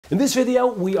In this video,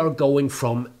 we are going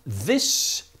from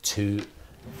this to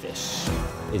this.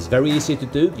 It's very easy to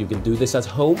do. You can do this at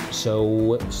home,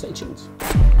 so stay tuned.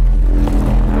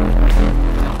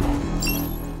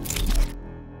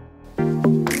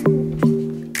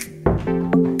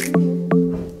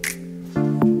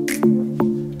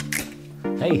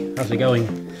 Hey, how's it going?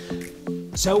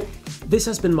 So, this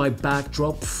has been my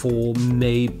backdrop for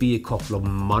maybe a couple of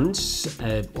months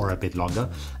or a bit longer,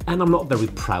 and I'm not very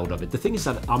proud of it. The thing is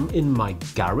that I'm in my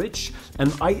garage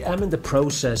and I am in the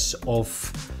process of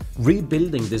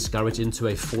rebuilding this garage into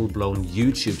a full-blown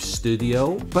YouTube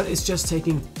studio, but it's just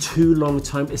taking too long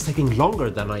time. It's taking longer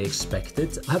than I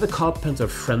expected. I have a carpenter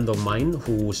friend of mine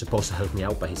who was supposed to help me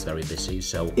out, but he's very busy.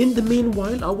 So in the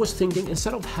meanwhile, I was thinking,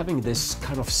 instead of having this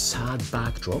kind of sad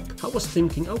backdrop, I was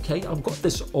thinking, okay, I've got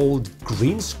this old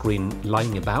green screen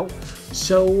lying about,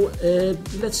 so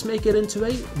let's make it into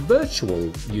a virtual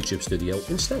YouTube studio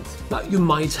instead. Now, you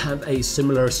might have a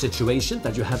similar situation,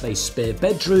 that you have a spare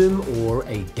bedroom or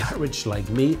a garage like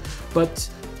me, but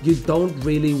you don't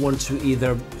really want to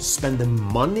either spend the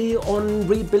money on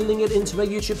rebuilding it into a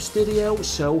YouTube studio,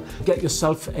 so get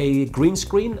yourself a green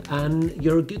screen and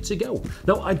you're good to go.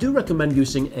 Now, I do recommend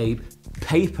using a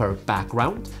paper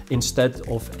background instead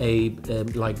of a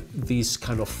like these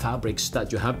kind of fabrics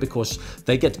that you have, because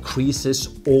they get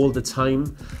creases all the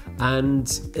time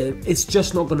and it's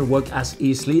just not going to work as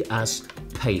easily as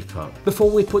paper. Before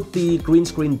we put the green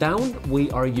screen down, we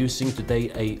are using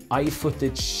today a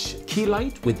iFootage key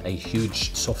light with a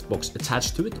huge softbox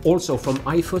attached to it, also from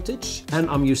iFootage, and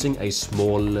I'm using a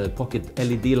small pocket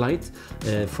LED light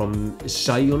from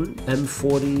Xion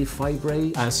M40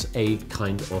 Ray as a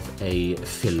kind of a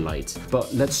fill light.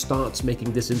 But let's start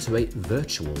making this into a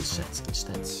virtual set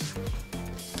instead.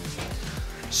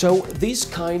 So these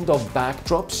kind of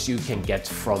backdrops you can get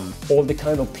from all the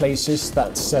kind of places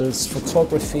that sells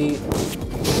photography,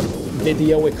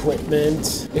 video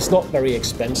equipment. It's not very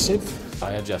expensive.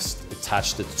 I have just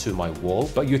attached it to my wall,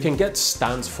 but you can get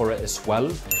stands for it as well.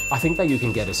 I think that you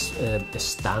can get a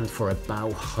stand for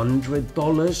about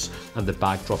 $100, and the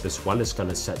backdrop as well is going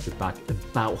to set you back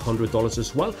about $100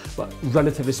 as well, but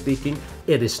relatively speaking,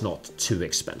 it is not too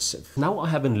expensive. Now I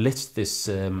haven't lit this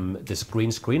this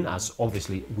green screen, as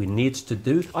obviously we need to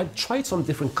do. I tried some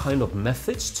different kind of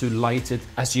methods to light it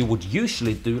as you would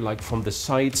usually do, like from the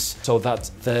sides, so that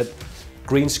the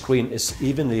green screen is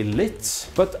evenly lit,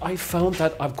 but I found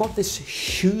that I've got this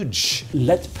huge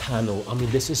LED panel. I mean,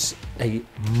 this is a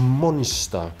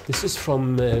monster. This is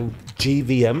from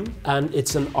GVM, and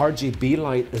it's an RGB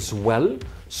light as well.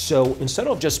 So instead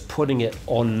of just putting it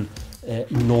on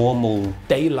normal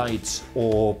daylight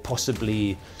or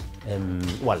possibly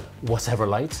well, whatever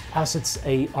light, as it's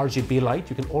a RGB light,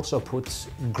 you can also put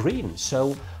green.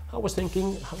 So I was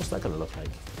thinking, how is that gonna look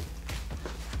like?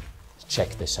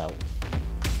 Check this out.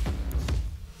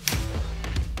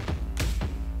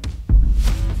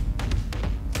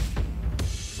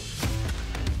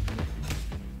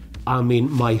 I mean,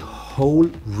 my whole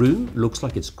room looks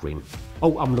like it's green.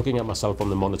 Oh, I'm looking at myself on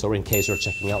the monitor in case you're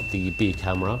checking out the B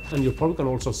camera. And you're probably gonna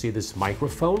also see this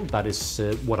microphone. That is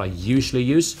what I usually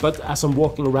use. But as I'm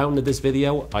walking around in this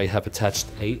video, I have attached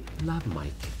a lav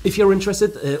mic. If you're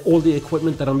interested, all the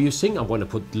equipment that I'm using, I'm going to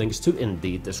put links to in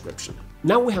the description.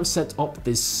 Now we have set up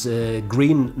this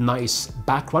green, nice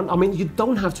background. I mean, you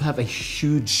don't have to have a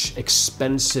huge,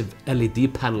 expensive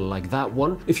LED panel like that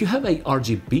one. If you have a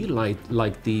RGB light,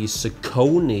 like the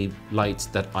Saucony light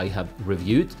that I have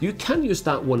reviewed, you can use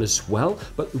that one as well,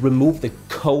 but remove the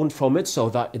cone from it so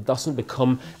that it doesn't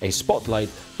become a spotlight,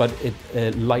 but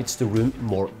it lights the room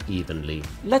more evenly.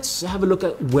 Let's have a look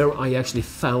at where I actually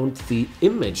found the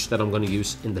image that I'm going to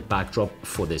use in the backdrop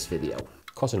for this video.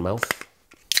 Cotton mouth.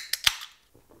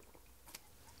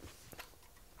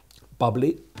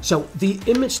 Bubbly. So the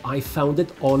image, I found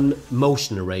it on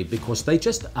Motion Array because they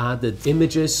just added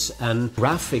images and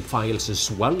graphic files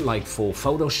as well, like for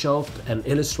Photoshop and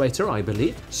Illustrator, I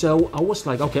believe. So I was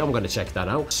like, okay, I'm gonna check that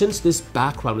out. Since this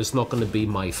background is not gonna be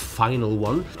my final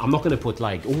one, I'm not gonna put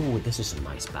like, oh, this is a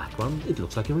nice background. It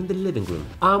looks like you're in the living room.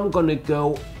 I'm gonna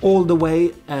go all the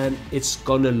way and it's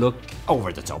gonna look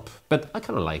over the top, but I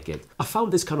kind of like it. I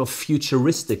found this kind of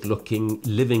futuristic looking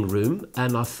living room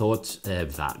and I thought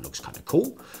that looks kind of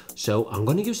cool. So I'm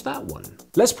gonna use that one.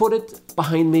 Let's put it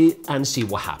behind me and see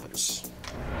what happens.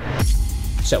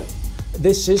 So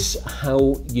this is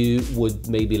how you would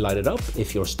maybe light it up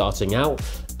if you're starting out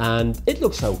and it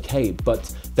looks okay,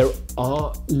 but there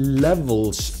are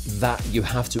levels that you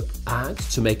have to add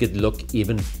to make it look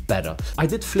even better. I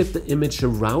did flip the image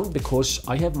around because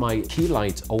I have my key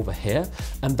light over here,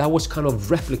 and that was kind of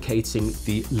replicating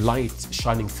the light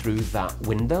shining through that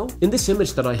window. In this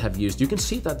image that I have used, you can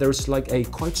see that there's like a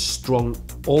quite strong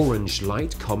orange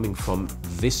light coming from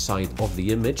this side of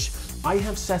the image. I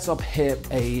have set up here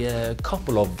a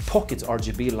couple of pocket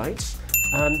RGB lights,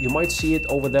 and you might see it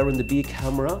over there in the B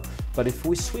camera, but if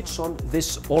we switch on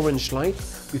this orange light,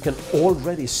 you can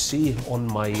already see on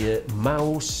my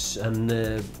mouse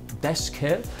and desk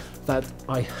here that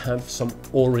I have some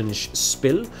orange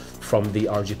spill from the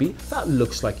RGB. That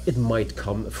looks like it might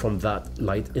come from that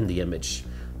light in the image.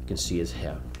 You can see it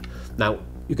here. Now,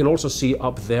 you can also see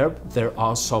up there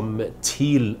are some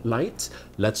teal light.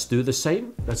 Let's do the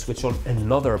same. Let's switch on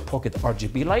another pocket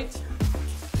RGB light.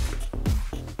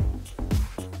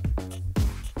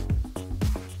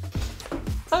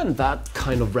 And that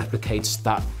kind of replicates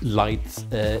that light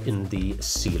in the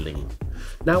ceiling.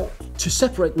 Now, to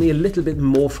separate me a little bit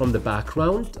more from the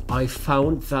background, I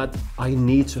found that I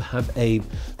need to have a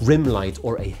rim light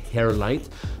or a hair light.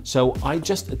 So I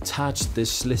just attached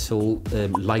this little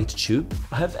light tube.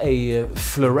 I have a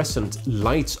fluorescent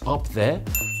light up there,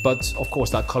 but of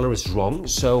course that color is wrong.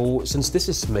 So since this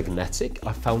is magnetic,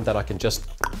 I found that I can just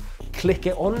click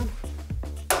it on,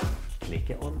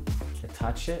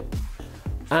 attach it.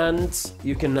 And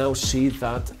you can now see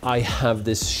that I have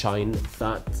this shine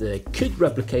that could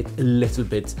replicate a little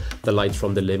bit the light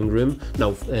from the living room,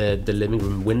 the living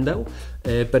room window,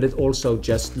 but it also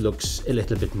just looks a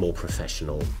little bit more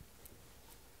professional.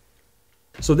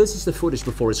 So this is the footage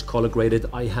before it's color graded.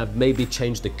 I have maybe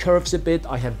changed the curves a bit.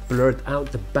 I have blurred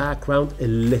out the background a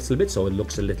little bit, so it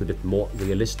looks a little bit more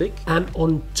realistic. And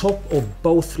on top of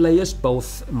both layers,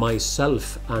 both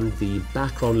myself and the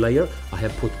background layer, I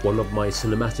have put one of my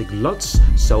cinematic LUTs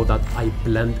so that I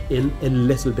blend in a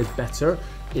little bit better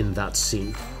in that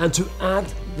scene. And to add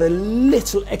the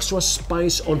little extra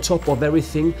spice on top of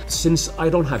everything, since I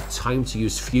don't have time to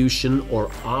use Fusion or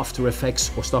After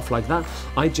Effects or stuff like that,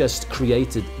 I just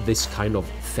created this kind of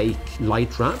fake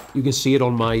light wrap. You can see it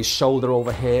on my shoulder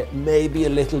over here, maybe a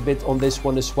little bit on this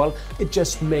one as well. It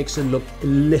just makes it look a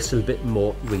little bit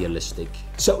more realistic.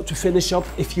 So to finish up,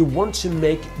 if you want to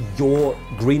make your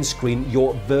green screen,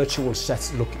 your virtual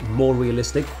sets look more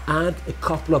realistic, add a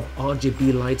couple of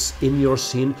RGB lights in your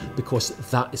scene, because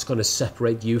that is going to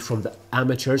separate you from the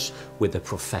amateurs with the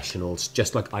professionals,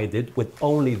 just like I did with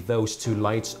only those two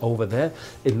lights over there.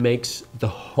 It makes the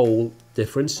whole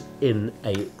difference in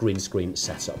a green screen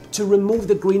setup. To remove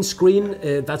the green screen,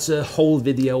 that's a whole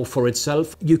video for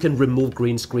itself. You can remove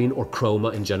green screen or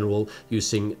chroma in general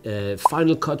using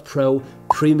Final Cut Pro,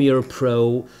 Premiere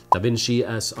Pro, DaVinci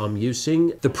as I'm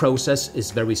using. The process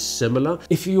is very similar.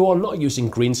 If you are not using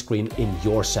green screen in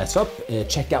your setup,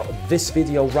 check out this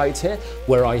video right here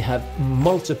where I have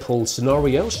multiple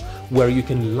scenarios where you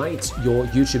can light your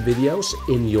YouTube videos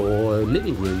in your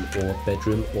living room or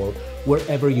bedroom or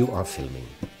wherever you are filming.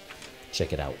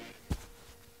 Check it out.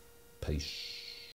 Peace.